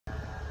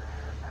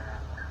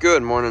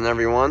Good morning,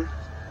 everyone.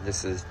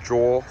 This is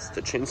Joel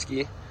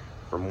Styczynski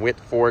from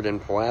Whitford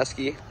and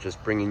Pulaski,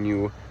 just bringing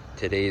you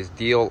today's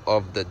deal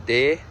of the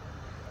day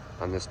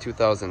on this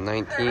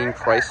 2019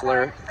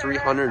 Chrysler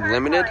 300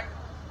 Limited.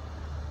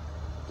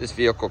 This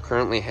vehicle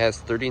currently has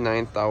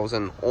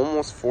 39,000,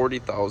 almost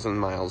 40,000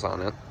 miles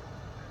on it.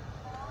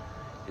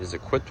 It is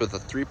equipped with a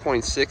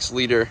 3.6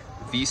 liter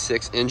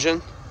V6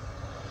 engine,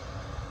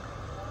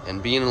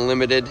 and being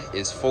limited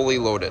is fully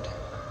loaded.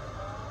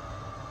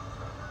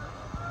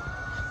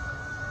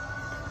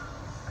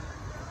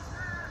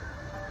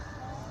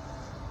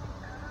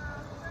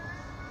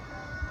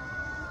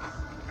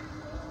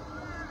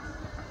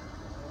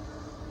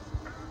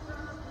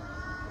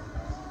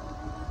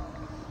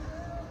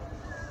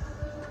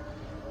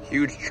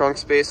 Huge trunk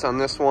space on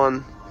this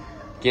one.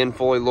 Again,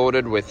 fully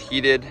loaded with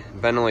heated,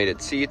 ventilated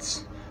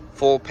seats,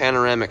 full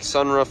panoramic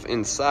sunroof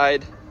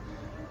inside,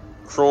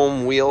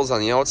 chrome wheels on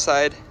the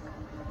outside,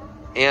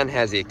 and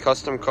has a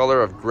custom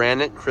color of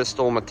Granite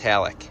Crystal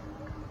Metallic.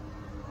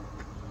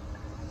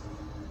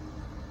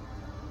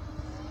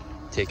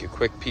 Take a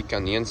quick peek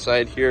on the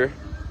inside here.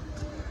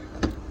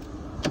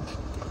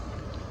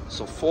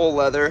 So full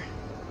leather,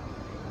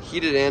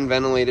 heated and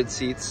ventilated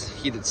seats,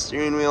 heated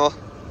steering wheel,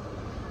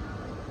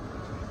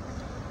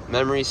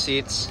 memory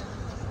seats,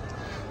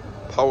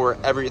 power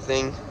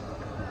everything,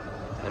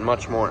 and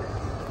much more.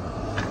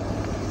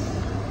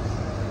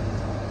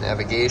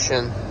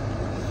 Navigation.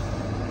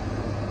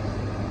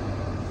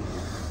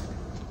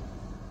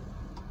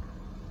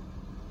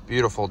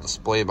 Beautiful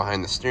display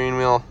behind the steering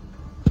wheel.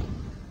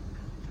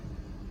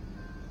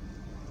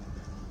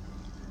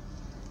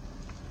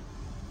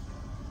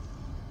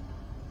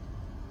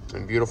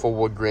 And beautiful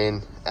wood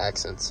grain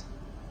accents.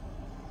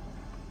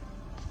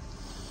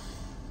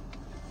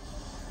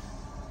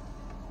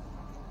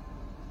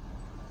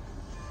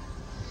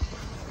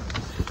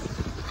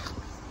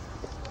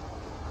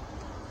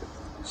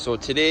 So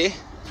today,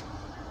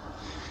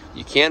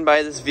 you can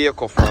buy this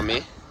vehicle from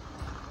me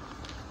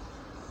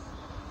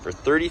for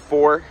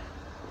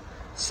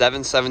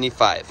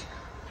 $34,775.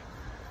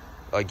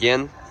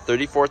 Again,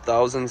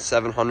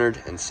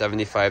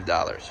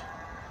 $34,775.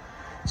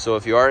 So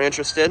if you are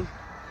interested,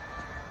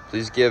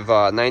 please give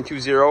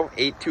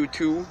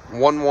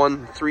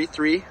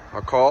 920-822-1133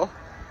 a call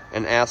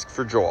and ask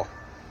for Joel.